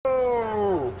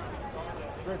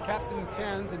Captain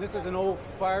Ken's, and this is an old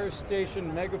fire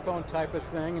station megaphone type of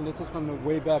thing, and this is from the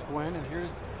way back when, and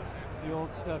here's the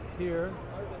old stuff here.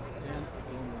 And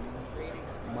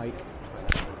Mike.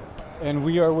 And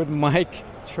we are with Mike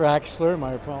Traxler,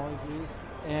 my apologies.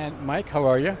 And Mike, how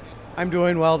are you? I'm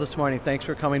doing well this morning. Thanks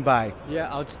for coming by.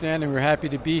 Yeah, outstanding. We're happy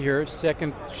to be here.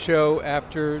 Second show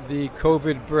after the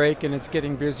COVID break, and it's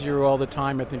getting busier all the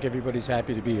time. I think everybody's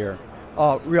happy to be here.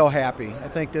 Oh, real happy. I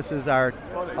think this is our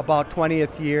about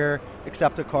 20th year,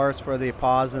 except of course for the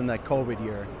pause in the COVID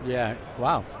year. Yeah,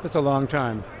 wow, that's a long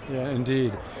time. Yeah,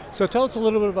 indeed. So tell us a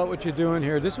little bit about what you're doing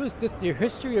here. This the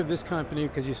history of this company,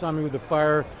 because you saw me with the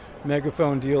fire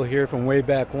megaphone deal here from way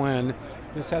back when.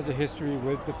 This has a history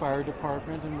with the fire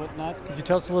department and whatnot. Could you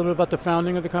tell us a little bit about the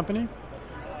founding of the company?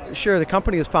 Sure, the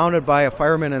company was founded by a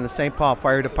fireman in the St. Paul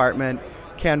Fire Department,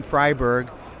 Ken Freiberg,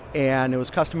 and it was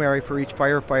customary for each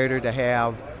firefighter to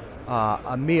have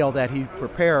a meal that he'd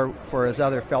prepare for his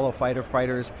other fellow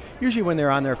firefighters, usually when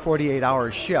they're on their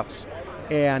 48-hour shifts.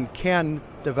 And Ken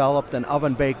developed an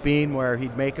oven-baked bean where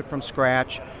he'd make it from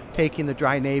scratch, taking the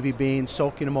dry navy beans,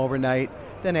 soaking them overnight,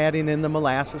 then adding in the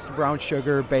molasses, the brown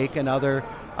sugar, bacon, other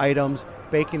items,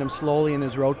 baking them slowly in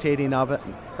his rotating oven,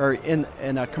 or in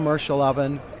a commercial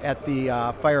oven at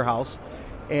the firehouse.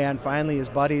 And finally his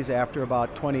buddies, after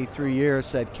about 23 years,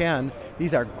 said, Ken,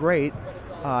 these are great,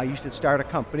 you should start a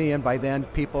company. And by then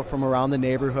people from around the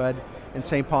neighborhood in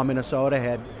St. Paul, Minnesota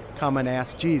had come and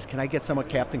asked, geez, can I get some of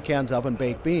Captain Ken's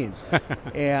oven-baked beans?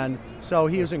 And so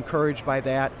he was encouraged by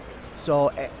that.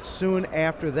 So soon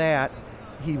after that,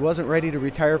 he wasn't ready to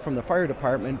retire from the fire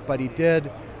department, but he did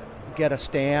get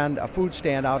a food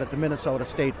stand out at the Minnesota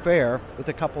State Fair with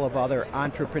a couple of other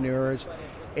entrepreneurs,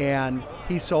 and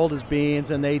he sold his beans,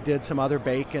 and they did some other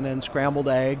bacon and scrambled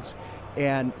eggs,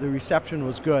 and the reception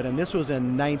was good. And this was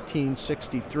in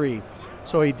 1963.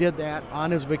 So he did that on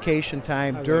his vacation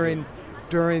time during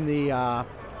the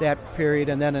that period,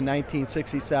 and then in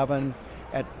 1967,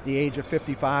 at the age of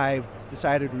 55,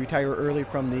 decided to retire early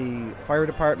from the fire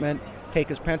department, take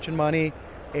his pension money,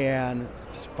 and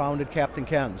founded Captain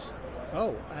Ken's.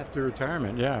 Oh, after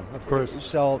retirement, yeah, of course.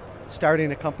 So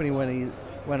starting a company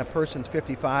when a person's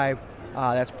 55,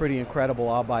 that's pretty incredible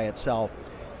all by itself.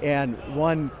 And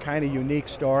one kind of unique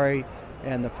story,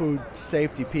 and the food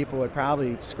safety people would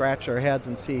probably scratch their heads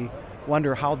and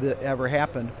wonder how that ever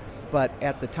happened. But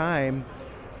at the time,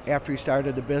 after he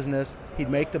started the business, he'd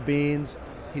make the beans,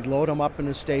 he'd load them up in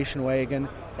his station wagon,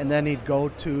 and then he'd go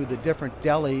to the different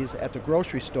delis at the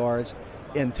grocery stores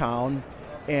in town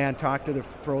and talk to the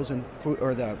frozen food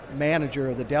or the manager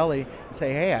of the deli and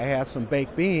say, hey, I have some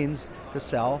baked beans to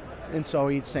sell. And so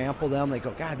he'd sample them. They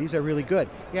go, God, these are really good.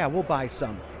 Yeah, we'll buy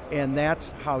some. And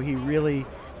that's how he really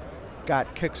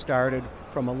got kick-started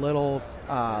from a little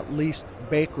leased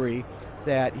bakery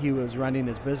that he was running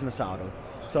his business out of.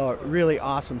 So really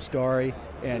awesome story,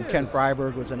 and Ken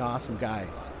Freiberg was an awesome guy.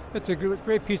 It's a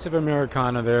great piece of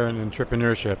Americana there in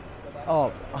entrepreneurship.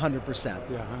 Oh, 100%.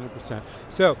 Yeah, 100%.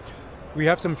 So we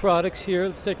have some products here.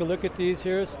 Let's take a look at these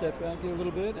here. Step back here a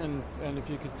little bit, and if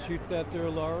you could shoot that there,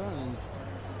 Laura,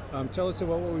 and tell us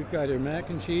about what we've got here. Mac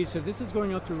and cheese. So this is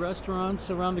going out to restaurants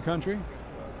around the country?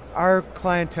 Our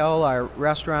clientele are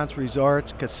restaurants,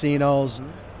 resorts, casinos,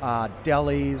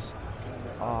 delis,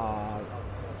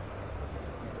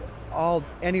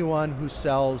 anyone who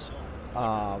sells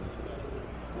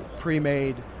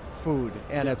pre-made food,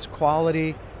 and it's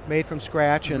quality, made from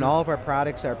scratch, and all of our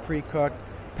products are pre-cooked,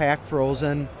 packed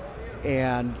frozen,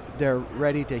 and they're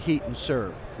ready to heat and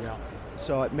serve. Yeah.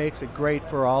 So it makes it great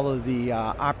for all of the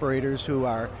operators who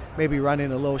are maybe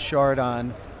running a little short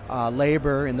on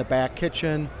labor in the back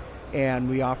kitchen, and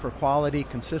we offer quality,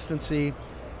 consistency,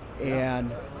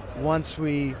 and once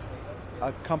an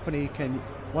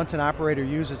operator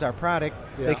uses our product,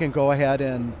 they can go ahead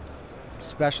and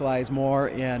specialize more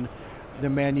in the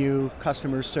menu,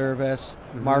 customer service,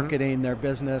 marketing their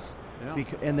business,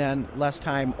 and then less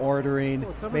time ordering,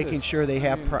 making sure they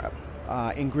have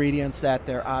ingredients that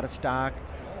they're out of stock.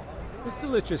 It's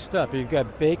delicious stuff. You've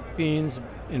got baked beans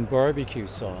in barbecue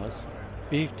sauce,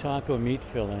 beef taco meat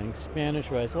filling,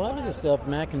 Spanish rice, a lot of the stuff,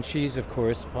 mac and cheese, of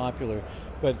course, popular,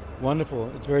 but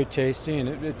wonderful. It's very tasty, and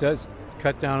it does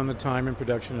cut down on the time in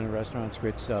production in a restaurant. It's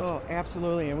great stuff. Oh,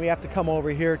 absolutely. And we have to come over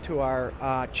here to our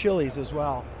chilies as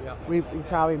well. Yeah. We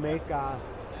probably make a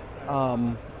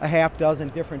half dozen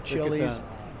different chilies.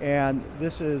 And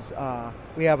this is,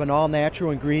 we have an all-natural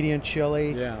ingredient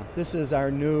chili. Yeah. This is our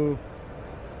new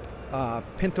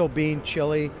pinto bean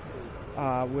chili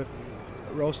with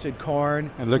roasted corn.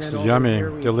 It looks yummy,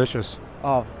 delicious.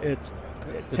 Oh, it's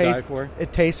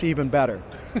It tastes even better.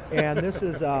 And this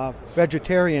is a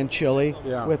vegetarian chili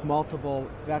with multiple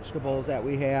vegetables that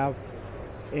we have.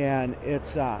 And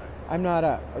it's I'm not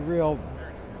a real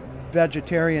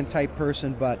vegetarian type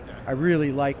person, but I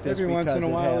really like this Every because once in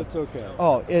a while, has, it's okay.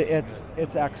 Oh,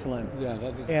 it's excellent. Yeah,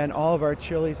 that is. And all of our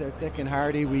chilies are thick and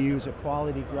hearty. We use a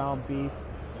quality ground beef,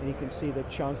 and you can see the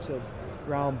chunks of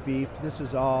ground beef. This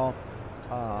is all.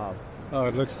 Oh,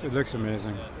 it looks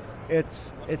amazing.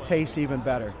 It tastes even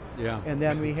better. Yeah. And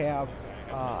then we have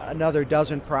another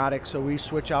dozen products. So we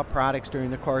switch out products during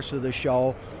the course of the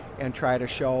show, and try to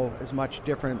show as much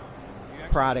different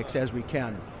products as we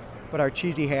can. But our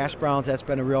cheesy hash browns, that's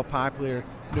been a real popular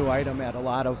new item at a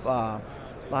lot of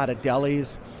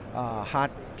delis,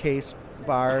 hot case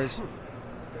bars.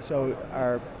 So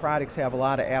our products have a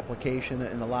lot of application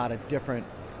in a lot of different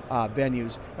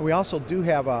venues. And we also do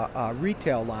have a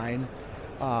retail line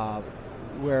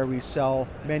where we sell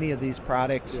many of these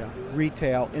products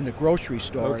retail in the grocery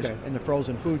stores, in the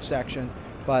frozen food section.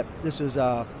 But this is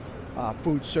a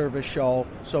food service show,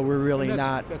 so we're really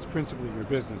not. That's principally your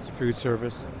business, food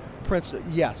service.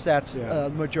 Yes, that's a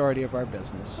majority of our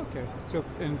business. Okay. So,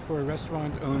 and for a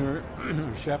restaurant owner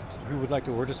or chef who would like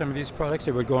to order some of these products,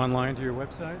 they would go online to your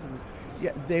website?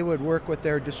 Yeah, they would work with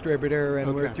their distributor,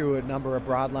 and we're through a number of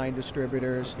broadline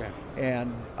distributors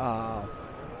and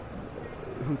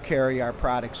who carry our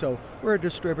products. So we're a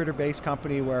distributor-based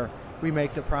company where we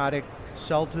make the product,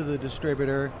 sell to the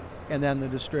distributor, and then the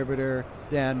distributor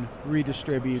then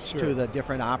redistributes to the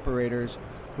different operators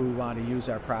who want to use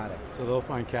our product. So they'll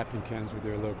find Captain Ken's with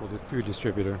their local food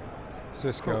distributor,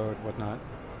 Cisco and whatnot?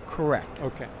 Correct.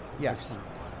 Okay. Yes. Excellent.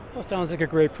 Well, sounds like a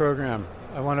great program.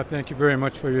 I want to thank you very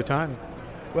much for your time.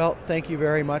 Well, thank you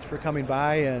very much for coming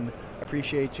by, and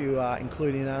appreciate you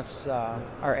including us,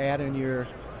 our ad in your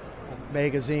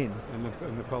magazine.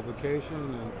 And the publication,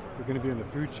 and we're going to be on the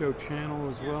Food Show channel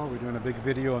as well. We're doing a big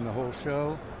video on the whole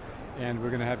show, and we're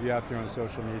going to have you out there on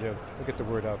social media. We'll get the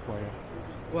word out for you.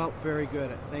 Well, very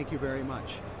good. Thank you very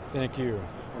much. Thank you.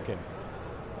 Okay.